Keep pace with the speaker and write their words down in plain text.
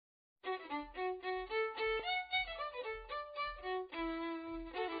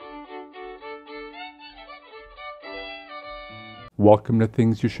Welcome to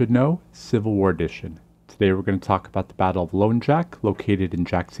Things You Should Know, Civil War Edition. Today we're going to talk about the Battle of Lone Jack, located in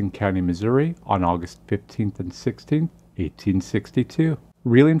Jackson County, Missouri, on August 15th and 16th, 1862.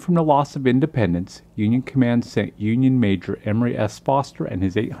 Reeling from the loss of independence, Union Command sent Union Major Emory S. Foster and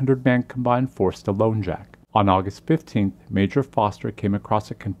his 800-man combined force to Lone Jack. On August 15th, Major Foster came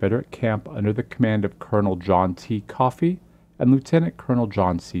across a Confederate camp under the command of Colonel John T. Coffee and Lieutenant Colonel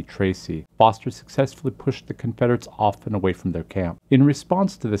John C. Tracy. Foster successfully pushed the Confederates off and away from their camp. In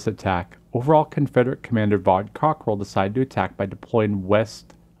response to this attack, overall Confederate Commander Vaught Cockrell decided to attack by deploying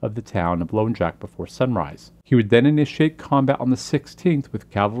west of the town of Lone Jack before sunrise. He would then initiate combat on the 16th with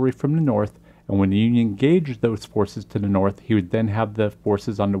cavalry from the north, and when the Union engaged those forces to the north, he would then have the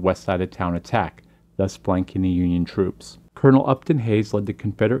forces on the west side of town attack, thus flanking the Union troops. Colonel Upton Hayes led the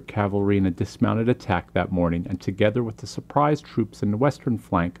Confederate cavalry in a dismounted attack that morning, and together with the surprise troops in the western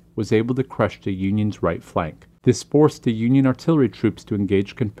flank, was able to crush the Union's right flank. This forced the Union artillery troops to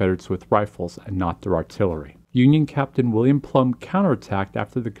engage Confederates with rifles and not their artillery. Union Captain William Plum counterattacked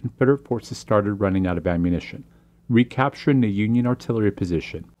after the Confederate forces started running out of ammunition, recapturing the Union artillery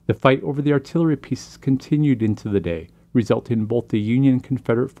position. The fight over the artillery pieces continued into the day, resulting in both the Union and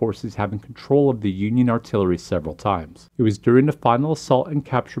Confederate forces having control of the Union artillery several times. It was during the final assault and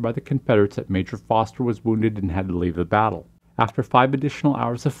capture by the Confederates that Major Foster was wounded and had to leave the battle. After 5 additional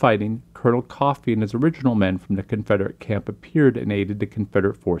hours of fighting, Colonel Coffee and his original men from the Confederate camp appeared and aided the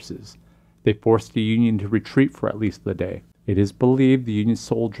Confederate forces. They forced the Union to retreat for at least the day. It is believed the Union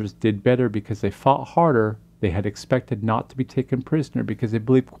soldiers did better because they fought harder. They had expected not to be taken prisoner because they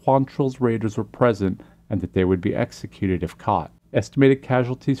believed Quantrill's raiders were present and that they would be executed if caught. Estimated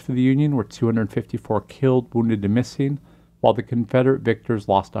casualties for the Union were 254 killed, wounded, and missing, while the Confederate victors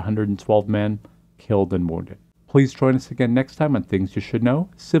lost 112 men, killed and wounded. Please join us again next time on Things You Should Know,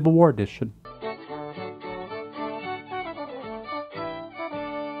 Civil War Edition.